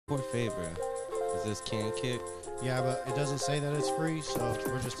Poor favor. Is this Can Kick? Yeah, but it doesn't say that it's free, so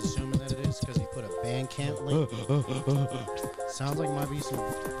we're just assuming that it is because he put a Bandcamp link. Sounds like it might be some.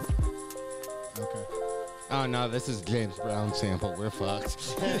 Okay. Oh no, this is James Brown sample. We're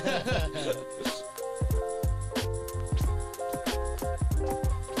fucked.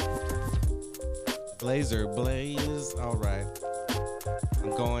 Blazer Blaze. All right.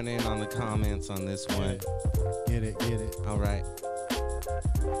 I'm going in on the comments on this one. Get it. All right.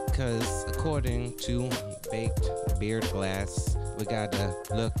 Because according to Baked Beard Glass, we gotta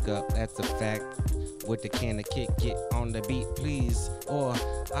look up, that's a fact. With the Kanna Kick, get on the beat, please, or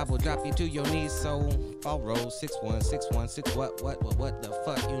I will drop you to your knees. So follow 61616 what the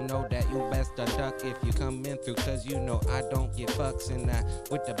fuck? You know that you best to duck if you come in through, cause you know I don't get fucks. And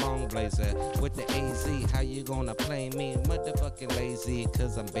with the bone blazer, with the AZ, how you gonna play me? Motherfucking lazy,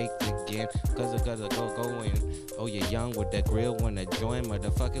 cause I'm baked again, cause I gotta go in. Oh, you're young with that grill, wanna join,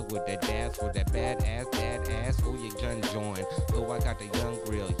 motherfucker with that dash, with that bad ass. Oh, you done join. Oh, I got the young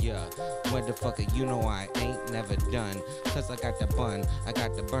grill, yeah. Motherfucker, you know I ain't never done, cause I got the bun, I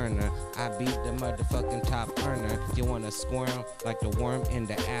got the burner, I beat the motherfucking top earner. You wanna squirm like the worm in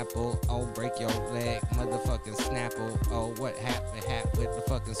the apple? Oh, break your leg, motherfucking snapple. Oh, what happened with the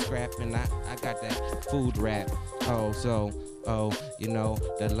fucking scrapping? I got that food rap. Oh, you know,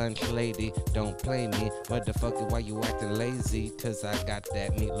 the lunch lady, don't play me. Motherfucker, why you acting lazy? Cause I got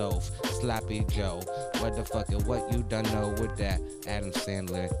that meatloaf, sloppy Joe. Motherfucker, what you done know with that? Adam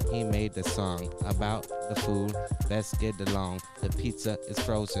Sandler, he made the song about the food. Let's get along. The pizza is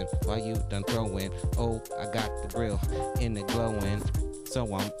frozen while you done throwing. Oh, I got the grill in the glowing.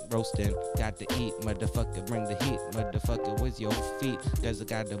 So I'm roasting, got to eat, motherfucker, bring the heat, motherfucker, where's your feet? Cause I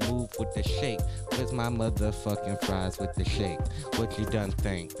gotta move with the shake. Where's my motherfucking fries with the shake? What you done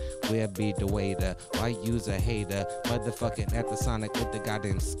think? Where be the waiter? Why use a hater? Motherfucking at the Sonic with the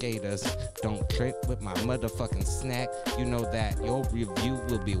goddamn skaters. Don't trip with my motherfucking snack. You know that your review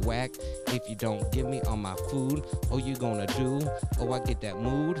will be whack if you don't give me all my food. Oh, you gonna do? Oh, I get that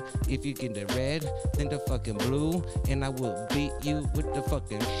mood. If you get the red, then the fucking blue, and I will beat you with the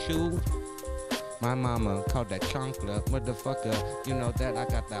fucking shoe. My mama called that chonkla, motherfucker. You know that I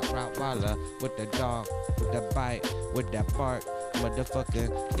got that Rottweiler with the dog, with the bite, with that bark,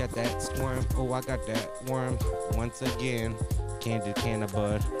 motherfucker. Got that squirm. Oh, I got that worm once again. Candy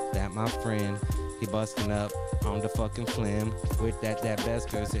Cannabud, that my friend. He busting up on the fucking flim with that best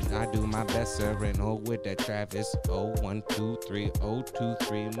curse, and I do my best, sir. And oh, with that Travis. Oh, 1 2 3, oh 2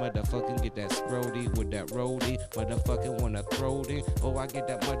 3. Motherfucking get that scrody with that roadie. Motherfucking wanna throw it. Oh, I get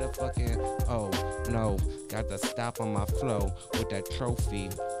that motherfucking. Oh no, got to stop on my flow with that trophy.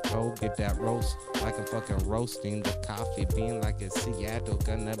 Oh, get that roast like I'm fucking roasting the coffee bean like it's Seattle.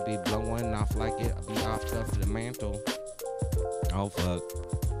 Gonna be blowing off like it be off of the mantle. Oh fuck.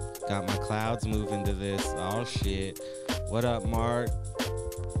 Got my clouds moving to this. Oh shit. What up, Mark?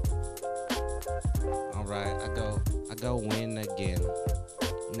 Alright, I go win again.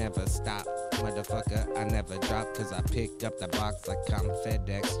 Never stop, motherfucker. I never drop, cause I picked up the box like I'm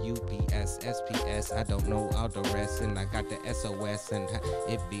FedEx, UPS, SPS. I don't know all the rest, and I got the SOS, and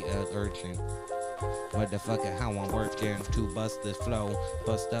it be urgent. Motherfucker, how I'm working to bust this flow,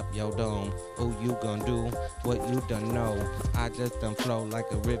 bust up your dome. Oh, you gon' do what you done know. I just done flow like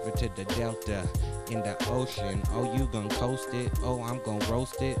a river to the delta in the ocean. Oh, you gon' coast it. Oh, I'm gon'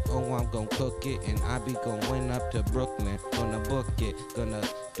 roast it. Oh, I'm gon' cook it, and I be going up to Brooklyn. Gonna book it, gonna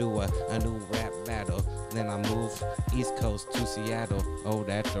do a new rap battle. Then I move East Coast to Seattle. Oh,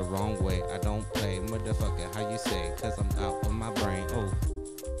 that's the wrong way. I don't play, motherfucker. How you say? Cause I'm out of my brain. Oh.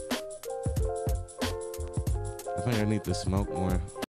 I think I need to smoke more.